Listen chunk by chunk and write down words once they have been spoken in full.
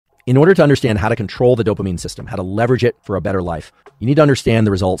In order to understand how to control the dopamine system, how to leverage it for a better life, you need to understand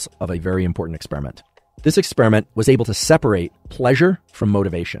the results of a very important experiment. This experiment was able to separate pleasure from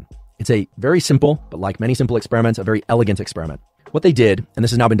motivation. It's a very simple, but like many simple experiments, a very elegant experiment. What they did, and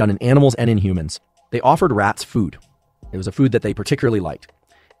this has now been done in animals and in humans, they offered rats food. It was a food that they particularly liked.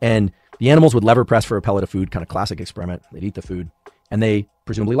 And the animals would lever press for a pellet of food, kind of classic experiment. They'd eat the food, and they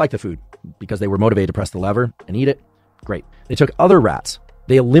presumably liked the food because they were motivated to press the lever and eat it. Great. They took other rats.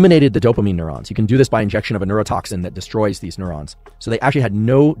 They eliminated the dopamine neurons. You can do this by injection of a neurotoxin that destroys these neurons. So they actually had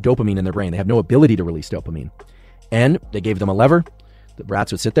no dopamine in their brain. They have no ability to release dopamine. And they gave them a lever. The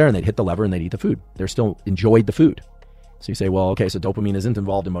rats would sit there and they'd hit the lever and they'd eat the food. They still enjoyed the food. So you say, well, okay, so dopamine isn't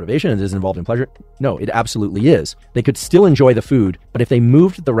involved in motivation, it is involved in pleasure. No, it absolutely is. They could still enjoy the food, but if they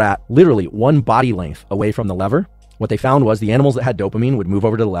moved the rat literally one body length away from the lever, what they found was the animals that had dopamine would move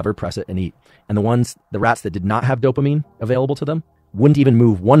over to the lever, press it, and eat. And the rats that did not have dopamine available to them wouldn't even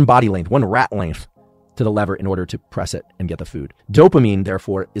move one body length, one rat length to the lever in order to press it and get the food. Dopamine,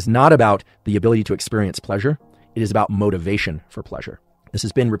 therefore, is not about the ability to experience pleasure. It is about motivation for pleasure. This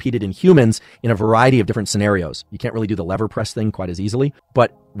has been repeated in humans in a variety of different scenarios. You can't really do the lever press thing quite as easily,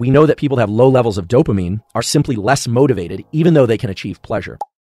 but we know that people that have low levels of dopamine are simply less motivated, even though they can achieve pleasure.